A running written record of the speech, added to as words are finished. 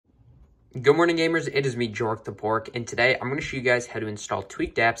Good morning, gamers. It is me, Jork the Pork, and today I'm going to show you guys how to install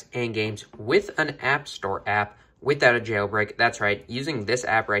tweaked apps and games with an App Store app without a jailbreak. That's right, using this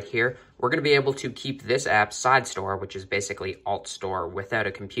app right here, we're going to be able to keep this app, SideStore, which is basically alt store without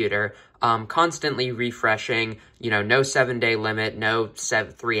a computer, constantly refreshing, no 7-day limit, no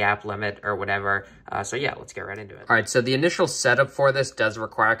 3 app limit or whatever. So yeah, let's get right into it. All right, so the initial setup for this does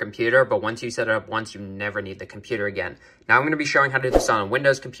require a computer, but once you set it up once, you never need the computer again. Now I'm going to be showing how to do this on a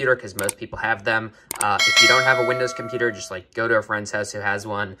Windows computer because most people have them. If you don't have a Windows computer, just go to a friend's house who has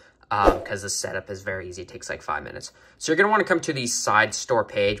one. Because the setup is very easy. It takes like 5 minutes. So you're going to want to come to the SideStore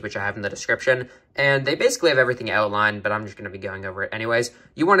page, which I have in the description. And they basically have everything outlined, but I'm just going to be going over it anyways.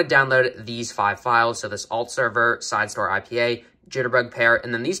 You want to download these 5 files. So this alt server, SideStore IPA, Jitterbug pair,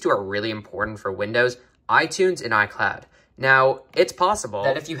 and then these two are really important for Windows, iTunes, and iCloud. Now, it's possible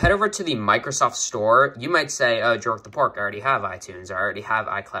that if you head over to the Microsoft Store, you might say, oh, Jork the Pork, I already have iTunes, I already have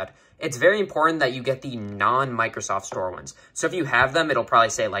iCloud. It's very important that you get the non-Microsoft Store ones. So if you have them, it'll probably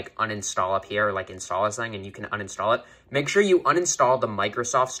say uninstall up here, install this thing, and you can uninstall it. Make sure you uninstall the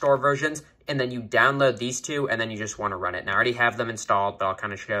Microsoft Store versions, and then you download these two, and then you just want to run it. Now, I already have them installed, but I'll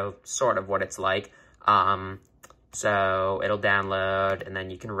kind of show sort of what it's like. So it'll download, and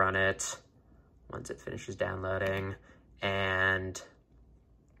then you can run it once it finishes downloading. And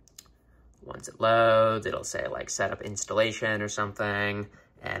once it loads, it'll say set up installation or something.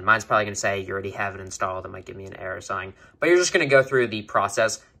 And mine's probably going to say you already have it installed. It might give me an error or something. But you're just going to go through the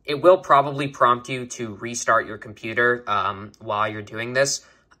process. It will probably prompt you to restart your computer while you're doing this.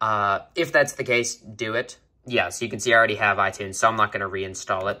 If that's the case, do it. Yeah, so you can see I already have iTunes, so I'm not going to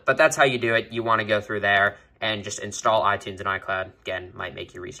reinstall it. But that's how you do it. You want to go through there and just install iTunes and iCloud. Again, might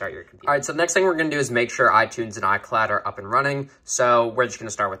make you restart your computer. All right, so the next thing we're going to do is make sure iTunes and iCloud are up and running. So we're just going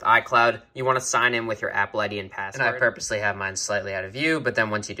to start with iCloud. You want to sign in with your Apple ID and password. And I purposely have mine slightly out of view, but then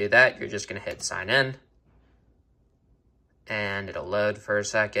once you do that, you're just going to hit sign in. And it'll load for a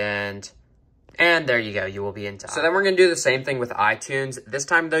second. And there you go, you will be into iCloud. So then we're going to do the same thing with iTunes. This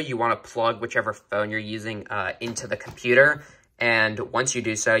time, though, you want to plug whichever phone you're using into the computer. And once you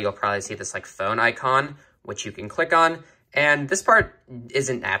do so, you'll probably see this phone icon, which you can click on. And this part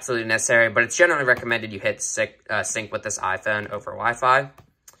isn't absolutely necessary, but it's generally recommended you hit sync with this iPhone over Wi-Fi.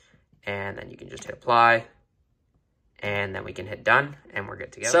 And then you can just hit apply. And then we can hit done, and we're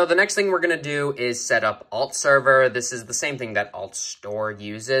good to go. So the next thing we're going to do is set up alt server. This is the same thing that alt store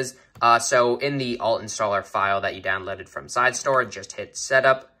uses. So in the alt installer file that you downloaded from SideStore, just hit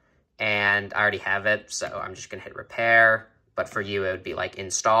setup. And I already have it, so I'm just going to hit repair. But for you, it would be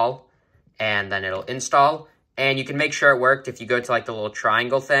install. And then it'll install. And you can make sure it worked. If you go to the little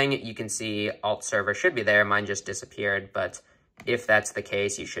triangle thing, you can see alt server should be there. Mine just disappeared, but if that's the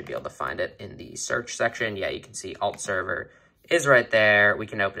case, you should be able to find it in the search section. Yeah, you can see alt server is right there. We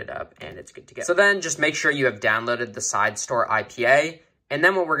can open it up and it's good to go. So then just make sure you have downloaded the SideStore IPA. And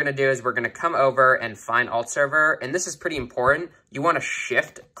then what we're going to do is we're going to come over and find alt server. And this is pretty important. You want to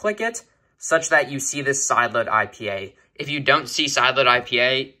shift click it such that you see this sideload IPA. If you don't see sideload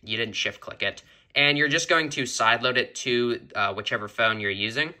IPA, you didn't shift click it. And you're just going to sideload it to whichever phone you're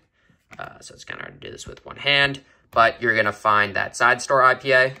using. So it's kind of hard to do this with one hand. But you're going to find that SideStore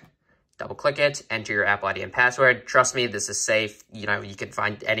IPA, double click it, enter your Apple ID and password. Trust me, this is safe. You can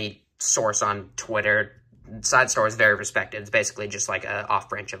find any source on Twitter. SideStore is very respected. It's basically just an off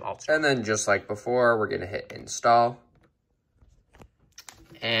branch of alt. And then just like before, we're going to hit install.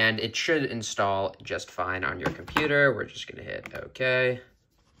 And it should install just fine on your computer. We're just going to hit OK.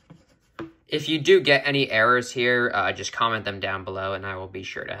 If you do get any errors here, just comment them down below and I will be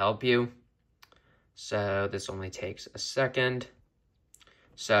sure to help you. So this only takes a second.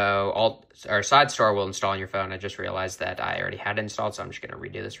 So SideStore will install on your phone. I just realized that I already had it installed, so I'm just going to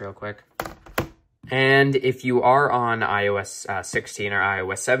redo this real quick. And if you are on iOS 16 or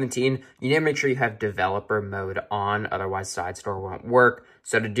iOS 17, you need to make sure you have developer mode on, otherwise SideStore won't work.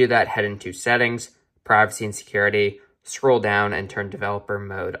 So to do that, head into settings, privacy and security, scroll down and turn developer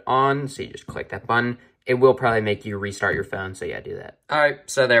mode on. So you just click that button. It will probably make you restart your phone, so yeah, do that. All right,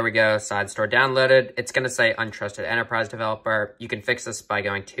 so there we go. SideStore downloaded. It's going to say Untrusted Enterprise Developer. You can fix this by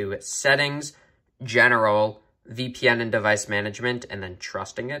going to Settings, General, VPN and Device Management, and then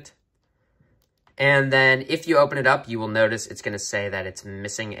trusting it. And then if you open it up, you will notice it's going to say that it's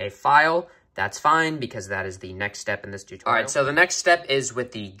missing a file. That's fine, because that is the next step in this tutorial. All right, so the next step is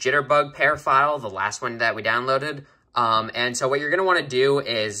with the Jitterbug pair file, the last one that we downloaded. And so what you're going to want to do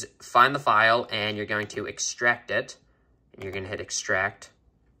is find the file and you're going to extract it. And you're going to hit extract.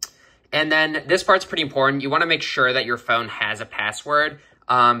 And then this part's pretty important. You want to make sure that your phone has a password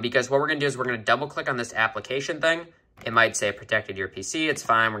because what we're going to do is we're going to double click on this application thing It might say protected your PC. It's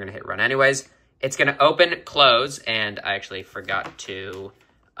fine. We're going to hit run anyways. It's going to open, close, and I actually forgot to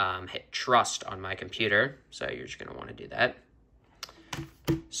hit trust on my computer. So you're just going to want to do that.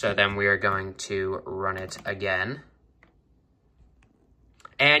 So then we are going to run it again.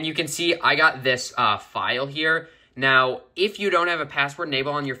 And you can see I got this file here. Now, if you don't have a password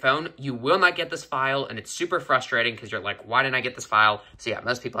enabled on your phone, you will not get this file, and it's super frustrating because you're like, why didn't I get this file? So yeah,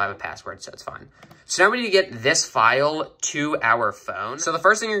 most people have a password, so it's fine. So now we need to get this file to our phone. So the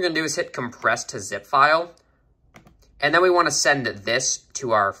first thing you're going to do is hit compress to zip file, and then we want to send this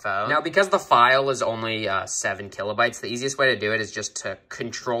to our phone. Now, because the file is only 7 kilobytes, the easiest way to do it is just to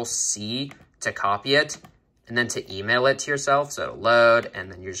Control-C to copy it, and then to email it to yourself. So load, and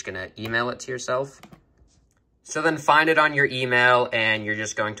then you're just going to email it to yourself. So then find it on your email, and you're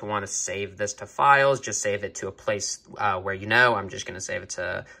just going to want to save this to files. Just save it to a place where you know. I'm just going to save it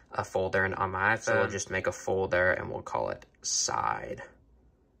to a folder on my iPhone. So we'll just make a folder, and we'll call it Side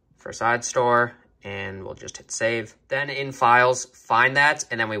for SideStore, and we'll just hit save. Then in Files, find that,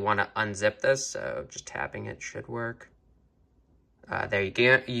 and then we want to unzip this. So just tapping it should work. There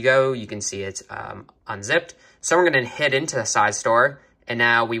you go. You can see it's unzipped. So we're going to hit into SideStore, and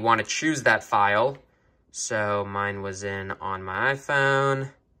now we want to choose that file. So mine was on my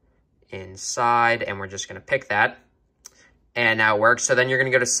iPhone, inside, and we're just going to pick that. And now it works. So then you're going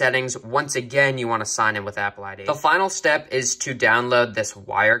to go to settings. Once again, you want to sign in with Apple ID. The final step is to download this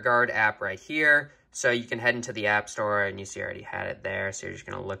WireGuard app right here. So you can head into the App Store, and you see I already had it there. So you're just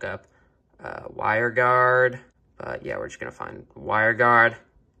going to look up WireGuard. But yeah, we're just going to find WireGuard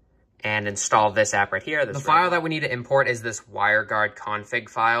and install this app right here. The file that we need to import is this WireGuard config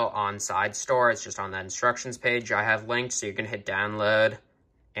file on SideStore. It's just on the instructions page I have linked. So you can hit download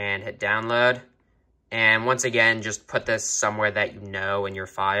and hit download. And once again, just put this somewhere that you know in your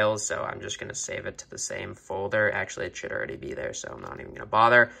files. So I'm just going to save it to the same folder. Actually, it should already be there, so I'm not even going to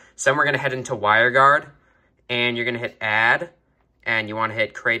bother. So then we're going to head into WireGuard, and you're going to hit add. And you want to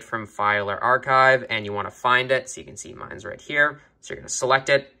hit create from file or archive, and you want to find it. So you can see mine's right here. So you're going to select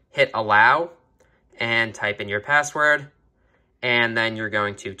it. Hit allow, and type in your password, and then you're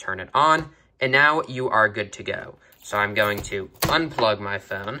going to turn it on, and now you are good to go. So I'm going to unplug my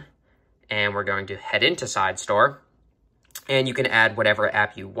phone, and we're going to head into SideStore, and you can add whatever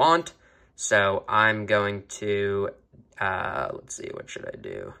app you want. So I'm going to, let's see, what should I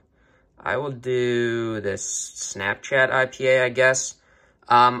do? I will do this Snapchat IPA, I guess.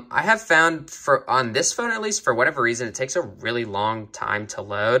 I have found, on this phone at least, for whatever reason, it takes a really long time to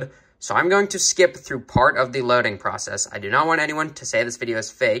load. So I'm going to skip through part of the loading process. I do not want anyone to say this video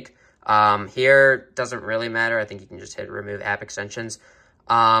is fake. Here, doesn't really matter. I think you can just hit remove app extensions.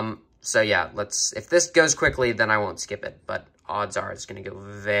 So yeah, if this goes quickly, then I won't skip it. But odds are it's going to go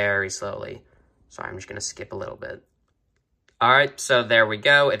very slowly. So I'm just going to skip a little bit. All right, so there we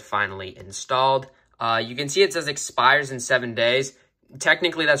go. It finally installed. You can see it says expires in 7 days.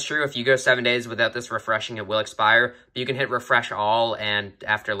 Technically, that's true. If you go 7 days without this refreshing, it will expire. But you can hit refresh all, and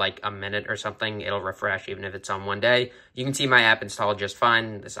after like a minute or something, it'll refresh even if it's on 1 day. You can see my app installed just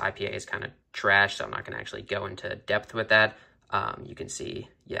fine. This IPA is kind of trash, so I'm not going to actually go into depth with that. You can see,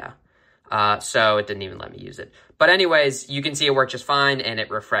 yeah. So it didn't even let me use it. But anyways, you can see it worked just fine, and it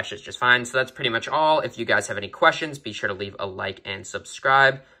refreshes just fine. So that's pretty much all. If you guys have any questions, be sure to leave a like and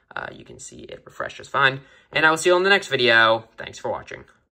subscribe. You can see it refreshed just fine. And I will see you on the next video. Thanks for watching.